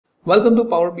Welcome to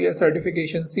Power BI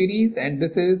certification series, and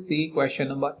this is the question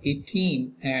number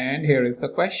 18, and here is the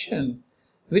question.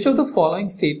 Which of the following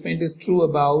statement is true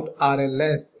about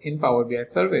RLS in Power BI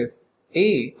service?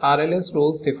 A. RLS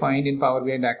roles defined in Power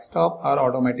BI desktop are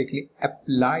automatically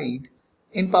applied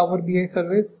in Power BI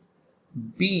service.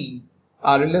 B.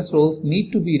 RLS roles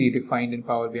need to be redefined in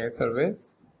Power BI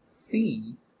service.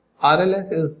 C.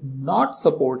 RLS is not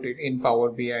supported in Power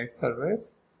BI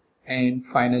service. And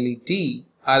finally D.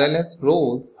 RLS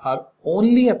roles are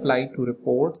only applied to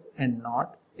reports and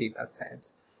not data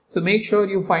sets. So make sure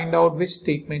you find out which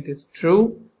statement is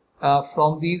true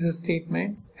from these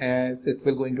statements, as it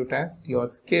will going to test your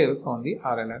skills on the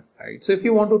RLS side. So if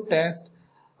you want to test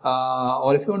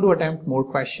or if you want to attempt more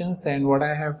questions, then what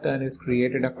I have done is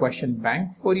created a question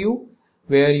bank for you,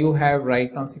 where you have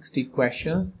right now 60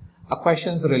 questions,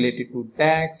 questions related to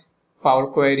DAX, Power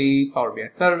Query, Power BI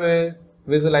service,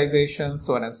 visualization,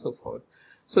 so on and so forth.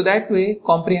 So that way,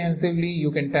 comprehensively, you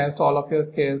can test all of your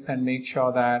skills and make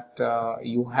sure that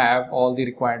you have all the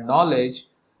required knowledge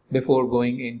before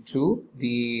going into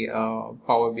the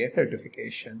Power BI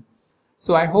certification.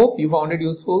 So I hope you found it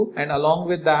useful, and along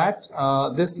with that,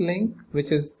 this link,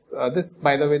 which is this,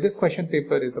 by the way, this question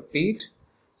paper is a paid.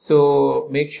 So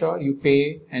make sure you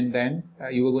pay, and then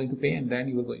you are going to pay, and then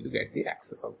you are going to get the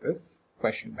access of this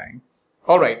question bank.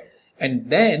 All right.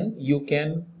 And then you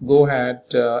can go ahead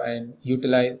and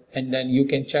utilize, and then you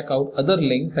can check out other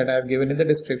links that I have given in the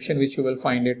description, which you will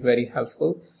find it very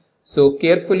helpful. So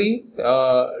carefully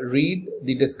read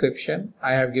the description.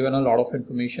 I have given a lot of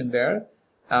information there,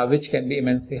 which can be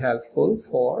immensely helpful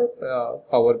for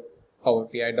Power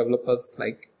BI developers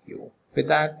like you. With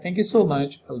that, thank you so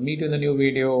much. I'll meet you in the new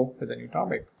video with a new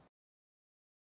topic.